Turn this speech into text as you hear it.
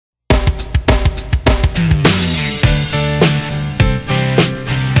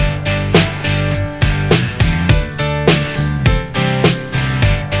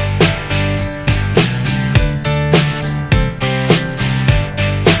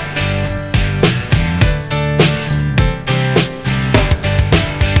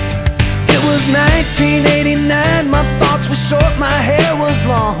my hair was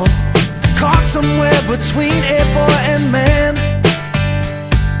long, caught somewhere between a boy and man.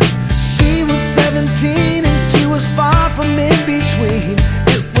 She was 17 and she was far from in between.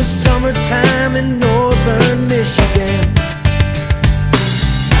 It was summertime in northern Michigan.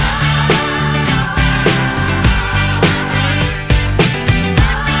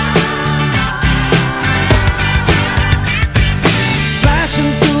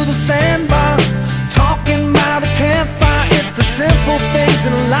 Splashing through the sandbar, talking by the campfire. It's the simple things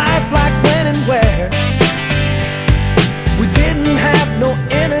in life, like when and where. We didn't have no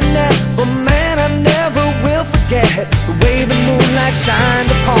internet, but man, I never will forget the way the moonlight shined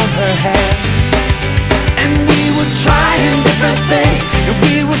upon her hair. And we were trying different things, and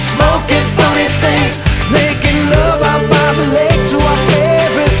we were smoking funny things, making love out by the lake to our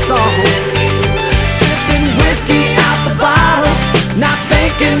favorite song, sipping whiskey out the bottle, not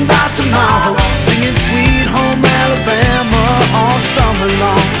thinking about tomorrow, singing Sweet Home Alabama all summer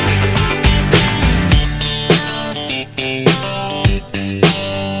long.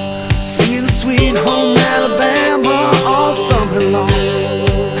 Singing Sweet Home Alabama all summer long.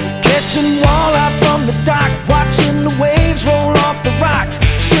 Catching walleye from the dock, watching the waves roll off the rocks.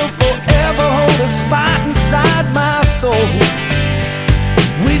 She'll forever hold a spot inside my soul.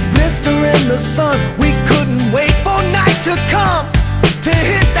 We'd blister in the sun, we couldn't wait for night to come to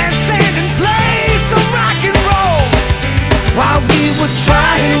hit that sand and play some rock and roll. While we were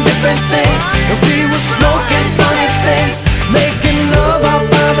trying different things, and we were smoking funny things, making love out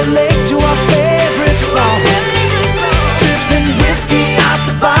by the lake to our favorite song, sipping whiskey out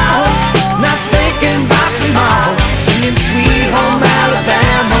the bottle, not thinking about tomorrow, singing Sweet Home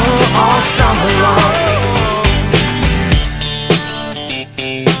Alabama all summer long.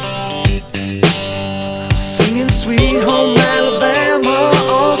 Singing Sweet Home Alabama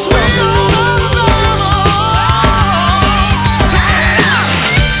all summer long.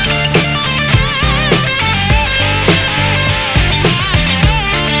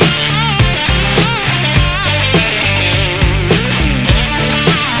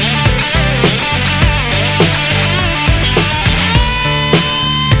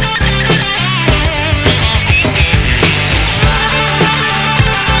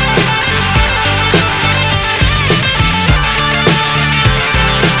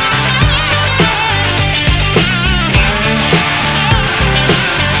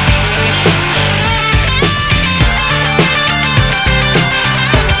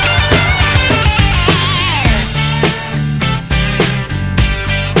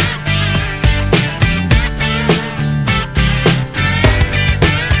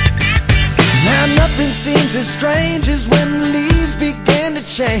 Seems as strange as when the leaves began to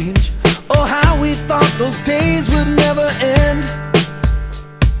change. Oh, how we thought those days would never end.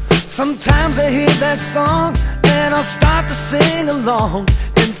 Sometimes I hear that song and I'll start to sing along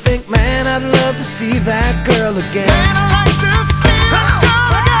and think, man, I'd love to see that girl again. Man, I'd like to see that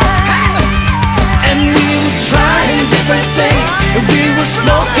girl again. And we were trying different things, and we were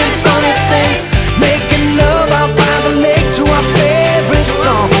smoking funny things, making love out by the lake to our favorite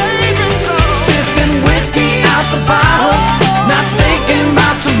song, whiskey out the bottle, not thinking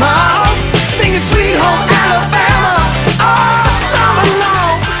about tomorrow, singing Sweet Home Alabama all summer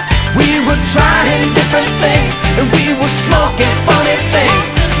long. We were trying different things, and we were smoking funny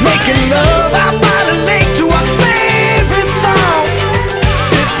things, making love out by the lake to our favorite song,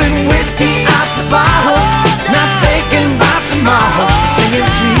 sipping whiskey out the bottle, not thinking about tomorrow, singing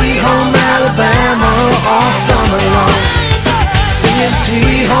Sweet Home Alabama all summer long. Singing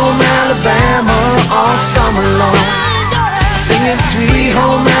Sweet Home Alabama all summer long. Singing Sweet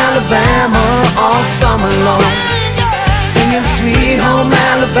Home Alabama all summer long. Singing Sweet Home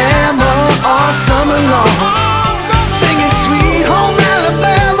Alabama all summer long. Singing Sweet Home